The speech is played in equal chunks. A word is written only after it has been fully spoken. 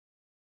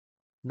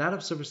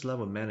NetApp Service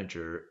Level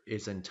Manager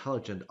is an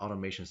intelligent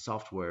automation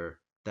software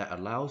that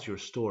allows your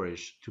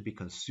storage to be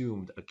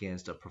consumed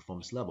against a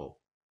performance level.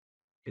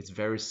 It's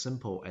very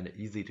simple and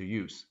easy to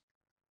use.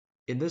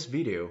 In this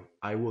video,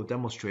 I will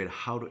demonstrate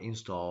how to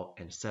install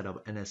and set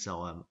up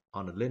NSLM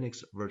on a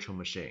Linux virtual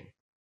machine.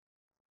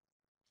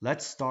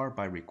 Let's start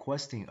by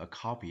requesting a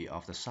copy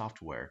of the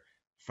software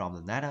from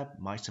the NetApp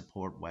My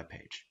Support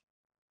webpage.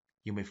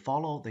 You may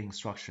follow the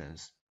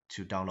instructions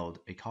to download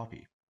a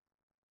copy.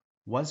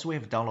 Once we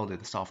have downloaded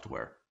the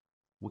software,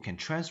 we can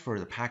transfer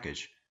the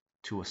package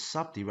to a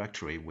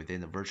subdirectory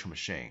within the virtual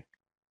machine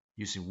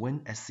using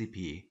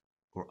WinSCP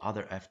or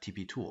other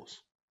FTP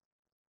tools.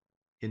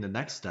 In the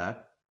next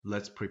step,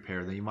 let's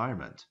prepare the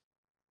environment.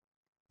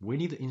 We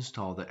need to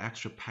install the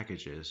extra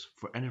packages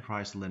for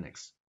Enterprise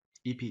Linux,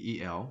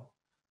 EPEL,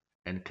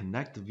 and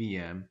connect the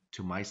VM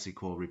to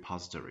MySQL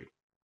repository.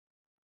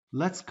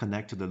 Let's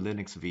connect to the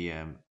Linux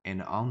VM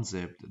and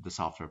unzip the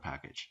software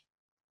package.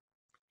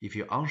 If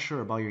you're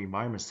unsure about your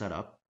environment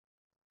setup,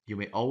 you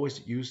may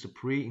always use the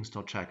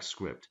pre-install check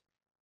script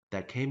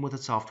that came with the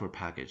software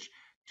package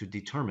to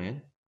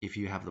determine if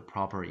you have the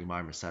proper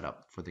environment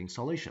setup for the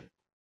installation.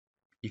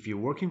 If you're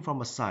working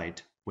from a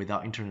site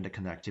without internet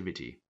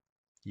connectivity,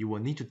 you will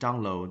need to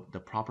download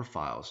the proper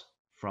files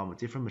from a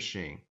different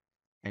machine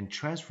and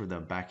transfer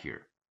them back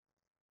here.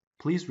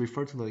 Please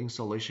refer to the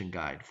installation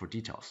guide for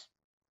details.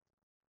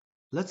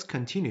 Let's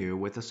continue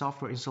with the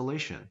software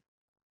installation.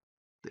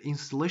 The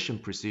installation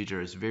procedure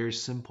is very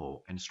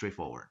simple and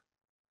straightforward.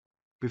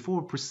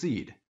 Before we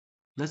proceed,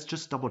 let's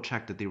just double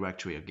check the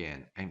directory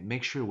again and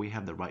make sure we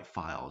have the right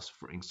files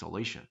for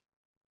installation.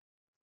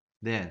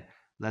 Then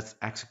let's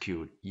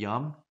execute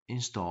yum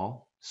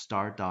install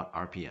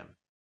start.rpm.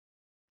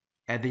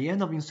 At the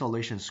end of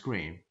installation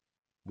screen,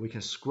 we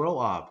can scroll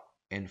up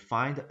and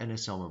find the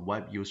NSLM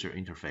web user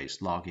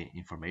interface login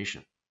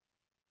information.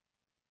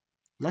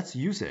 Let's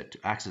use it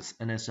to access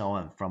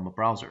NSLM from a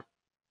browser.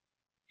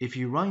 If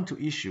you run into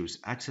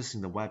issues accessing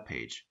the web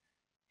page,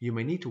 you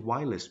may need to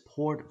whitelist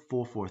port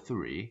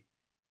 443,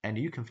 and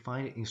you can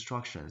find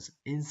instructions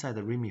inside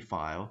the README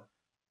file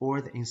or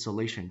the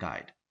installation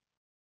guide.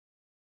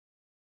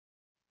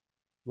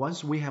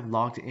 Once we have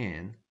logged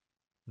in,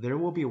 there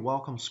will be a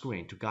welcome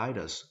screen to guide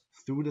us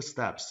through the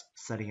steps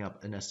setting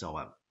up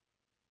NSLM.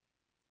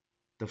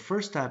 The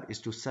first step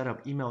is to set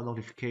up email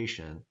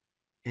notification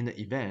in the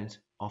event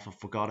of a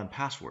forgotten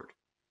password.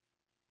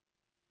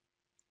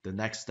 The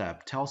next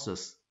step tells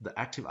us the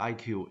active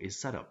IQ is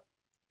set up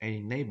and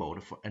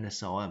enabled for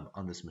NSLM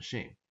on this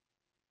machine.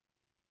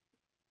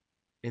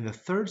 In the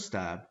third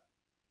step,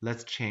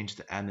 let's change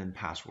the admin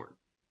password.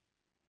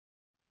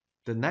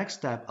 The next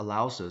step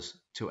allows us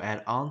to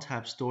add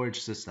untapped storage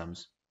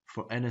systems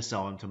for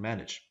NSLM to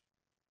manage.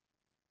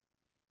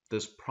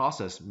 This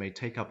process may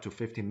take up to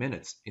 15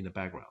 minutes in the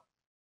background.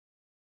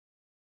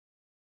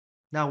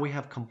 Now we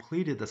have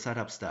completed the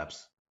setup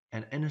steps,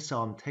 and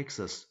NSLM takes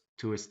us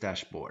to its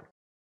dashboard.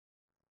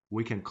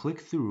 We can click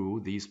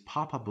through these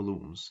pop-up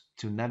balloons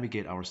to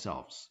navigate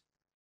ourselves.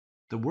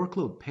 The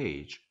workload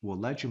page will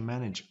let you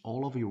manage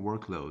all of your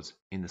workloads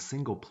in a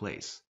single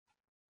place,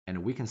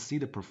 and we can see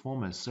the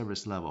performance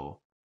service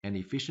level and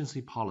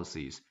efficiency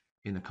policies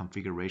in the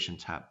configuration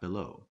tab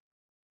below.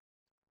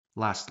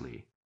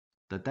 Lastly,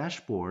 the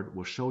dashboard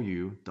will show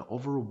you the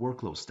overall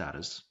workload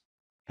status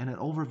and an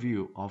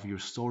overview of your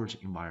storage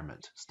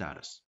environment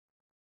status.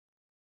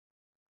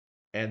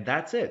 And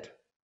that's it!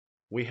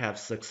 We have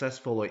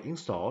successfully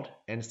installed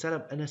and set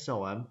up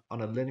NSLM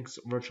on a Linux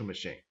virtual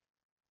machine.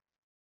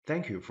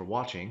 Thank you for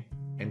watching,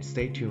 and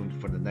stay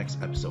tuned for the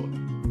next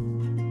episode.